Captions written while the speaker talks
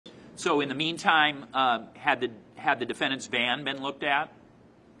So in the meantime, had the defendant's van been looked at?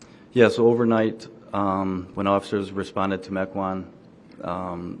 Yeah, so overnight, when officers responded to Mequon,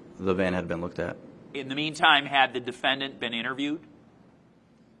 the van had been looked at. In the meantime, had the defendant been interviewed?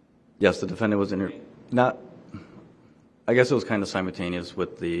 Yes, the defendant was interviewed. I guess it was kind of simultaneous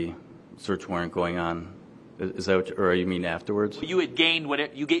with the search warrant going on. Is that what or you mean afterwards? You had gained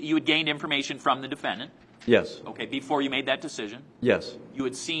you had gained information from the defendant. Yes. Okay, before you made that decision. Yes. You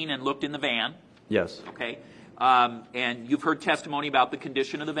had seen and looked in the van. Yes. Okay. And you've heard testimony about the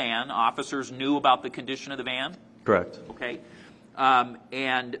condition of the van. Officers knew about the condition of the van? Correct. Okay.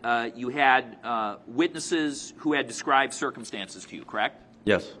 And you had witnesses who had described circumstances to you, correct?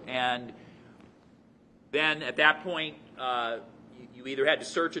 Yes. And then at that point, you either had to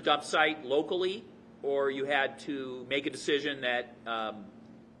search a dump site locally or you had to make a decision that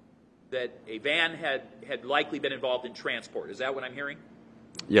that a van had likely been involved in transport. Is that what I'm hearing?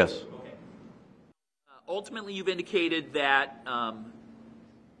 Yes. Okay. Ultimately, you've indicated that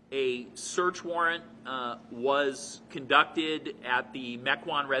a search warrant was conducted at the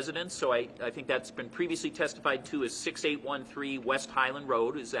Mequon residence, so I think that's been previously testified to as 6813 West Highland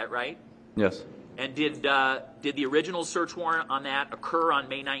Road. Is that right? Yes. And did the original search warrant on that occur on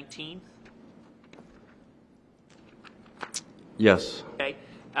May 19th? Yes. Okay.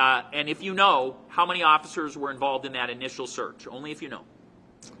 And if you know, how many officers were involved in that initial search? Only if you know.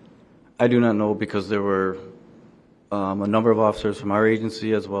 I do not know because there were a number of officers from our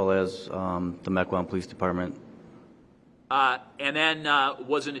agency as well as the Mequon Police Department. And then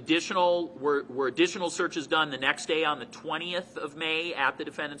were additional searches done the next day on the 20th of May at the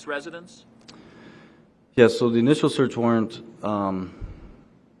defendant's residence? Yes, so the initial search warrant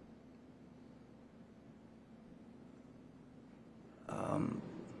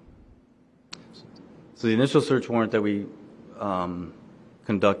that we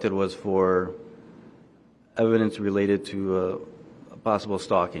conducted was for evidence related to possible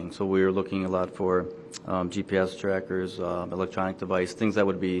stalking. So we were looking a lot for GPS trackers, electronic device, things that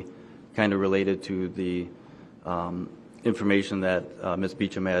would be kind of related to the information that Ms.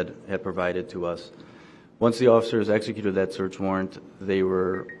 Beecham had provided to us. Once the officers executed that search warrant, they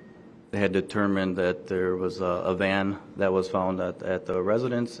had determined that there was a van that was found at the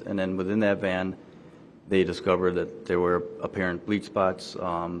residence, and then within that van, they discovered that there were apparent bleach spots,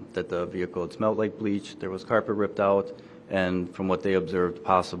 that the vehicle had smelled like bleach, there was carpet ripped out, and from what they observed,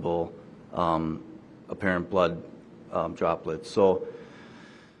 possible apparent blood droplets. So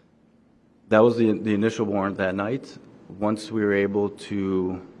that was the initial warrant that night. Once we were able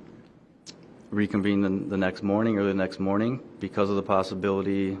to reconvene the next morning, early the next morning, because of the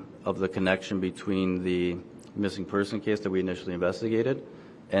possibility of the connection between the missing person case that we initially investigated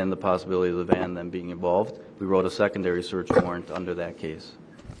and the possibility of the van then being involved, we wrote a secondary search warrant under that case.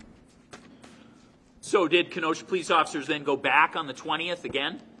 So did Kenosha police officers then go back on the 20th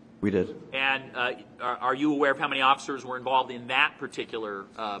again? We did. And are you aware of how many officers were involved in that particular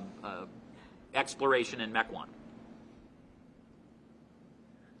exploration in Mequon?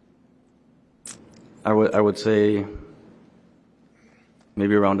 I would say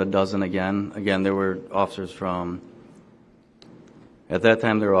maybe around a dozen again. Again, there were officers from, at that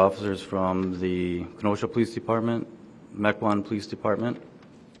time there were officers from the Kenosha Police Department, Mequon Police Department,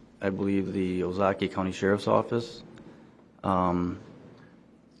 I believe the Ozaukee County Sheriff's Office, and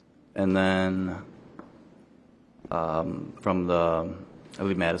then from the, I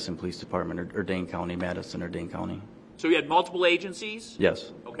believe, Madison Police Department or Dane County, Madison or Dane County. So you had multiple agencies?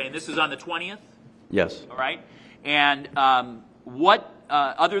 Yes. Okay, and this is on the 20th? Yes. All right. And what,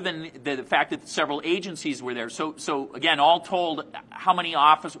 other than the fact that several agencies were there, so again, all told, how many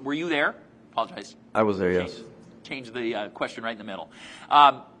officers, were you there? Apologize. I was there, yes. Change the question right in the middle.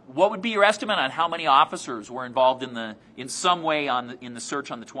 What would be your estimate on how many officers were involved in some way in the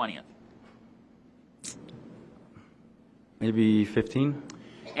search on the 20th? Maybe 15.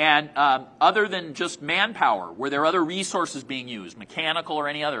 And other than just manpower, were there other resources being used, mechanical or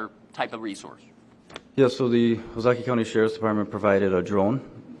any other type of resource? Yes, so the Ozaukee County Sheriff's Department provided a drone,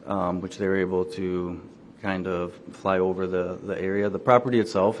 which they were able to kind of fly over the area. The property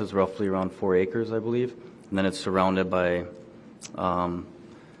itself is roughly around 4 acres, I believe, and then it's surrounded by, I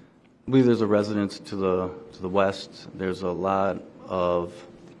believe there's a residence to the west. There's a lot of,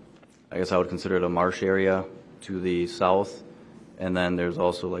 I guess I would consider it a marsh area to the south, and then there's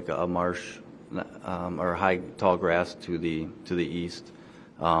also like a marsh or high tall grass to the east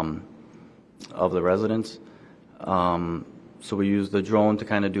of the residence. So we used the drone to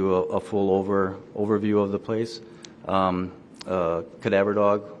kind of do a full overview of the place. A cadaver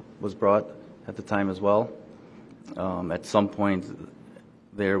dog was brought at the time as well. At some point,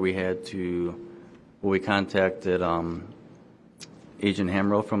 there, we contacted Agent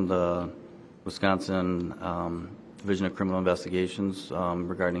Hamrow from the Wisconsin Division of Criminal Investigations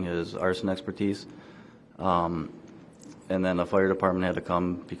regarding his arson expertise. And then the fire department had to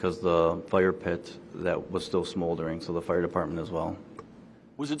come because the fire pit that was still smoldering, so the fire department as well.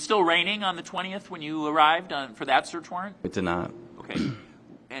 Was it still raining on the 20th when you arrived for that search warrant? It did not. Okay.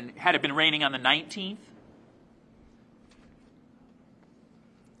 And had it been raining on the 19th?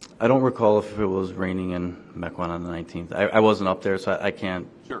 I don't recall if it was raining in Mequon on the 19th. I wasn't up there, so I can't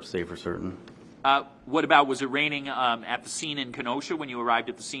say for certain. What about, was it raining at the scene in Kenosha when you arrived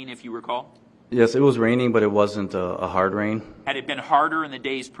at the scene, if you recall? Yes, it was raining, but it wasn't a hard rain. Had it been harder in the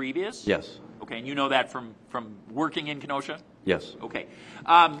days previous? Yes. Okay, and you know that from working in Kenosha? Yes. Okay.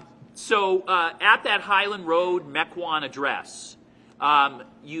 So at that Highland Road Mequon address,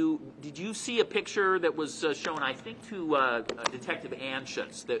 did you see a picture that was shown, I think, to Detective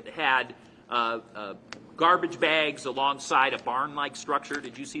Anschutz that had garbage bags alongside a barn-like structure?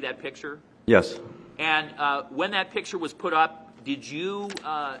 Did you see that picture? Yes. And when that picture was put up, did you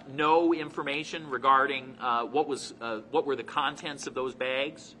know information regarding what were the contents of those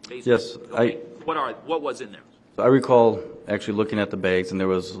bags? Basically? Yes. Okay. What was in there? I recall actually looking at the bags, and there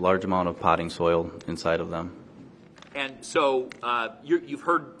was a large amount of potting soil inside of them. And so you've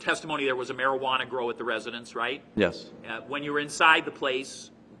heard testimony there was a marijuana grow at the residence, right? Yes. When you were inside the place,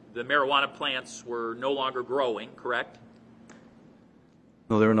 the marijuana plants were no longer growing, correct?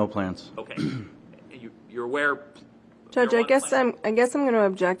 No, there were no plants. Okay. You're aware... Judge, I guess I'm going to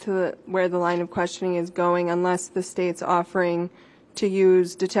object to where the line of questioning is going, unless the state's offering to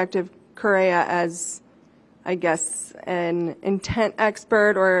use Detective Correa as, I guess, an intent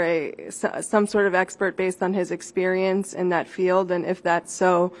expert or some sort of expert based on his experience in that field. And if that's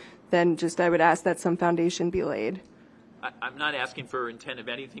so, then I would ask that some foundation be laid. I'm not asking for intent of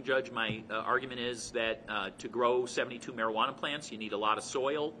anything, Judge. My argument is that to grow 72 marijuana plants, you need a lot of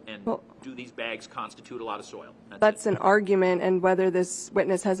soil, and do these bags constitute a lot of soil? That's an argument, and whether this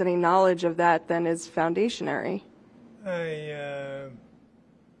witness has any knowledge of that then is foundationary. I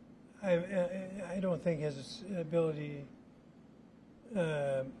don't think his ability,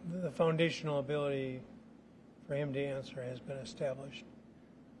 the foundational ability for him to answer has been established.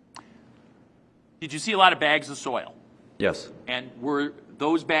 Did you see a lot of bags of soil? Yes. And were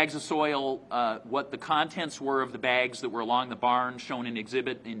those bags of soil what the contents were of the bags that were along the barn shown in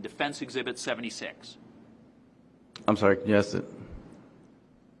Defense Exhibit 76? I'm sorry. Yes.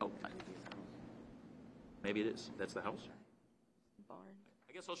 Oh, maybe it is. That's the house? Barn.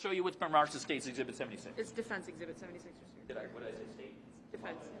 I guess I'll show you what's been marked as State's Exhibit 76. It's Defense Exhibit 76. What did I say, State?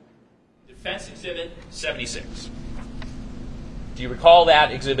 Defense. Defense Exhibit 76. Do you recall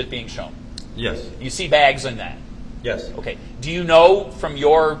that exhibit being shown? Yes. You see bags in that? Yes. Okay. Do you know from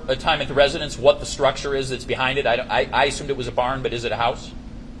your time at the residence what the structure is that's behind it? I assumed it was a barn, but is it a house?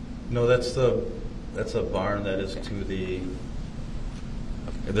 No, that's a barn that is to the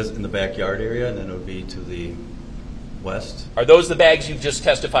in the backyard area, and then it would be to the west. Are those the bags you've just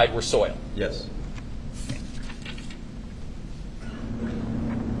testified were soil? Yes.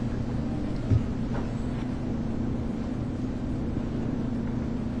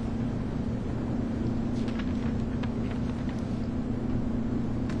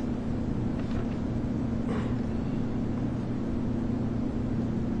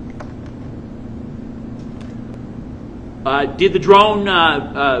 Did the drone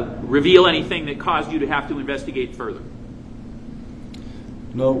reveal anything that caused you to have to investigate further?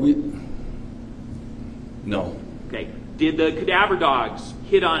 No, No. Okay. Did the cadaver dogs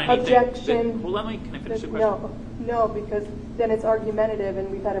hit on anything? Objection. Hold on, can I finish the question? No, because then it's argumentative, and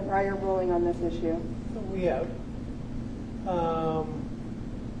we've had a prior ruling on this issue. We have. The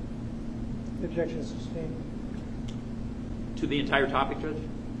objection is sustained. To the entire topic, Judge?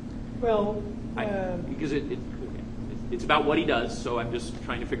 Well, because it's about what he does, so I'm just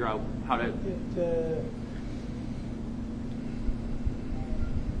trying to figure out how to...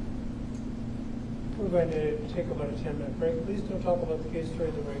 We're going to take about a 10-minute break. Please don't talk about the case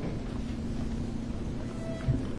during the break.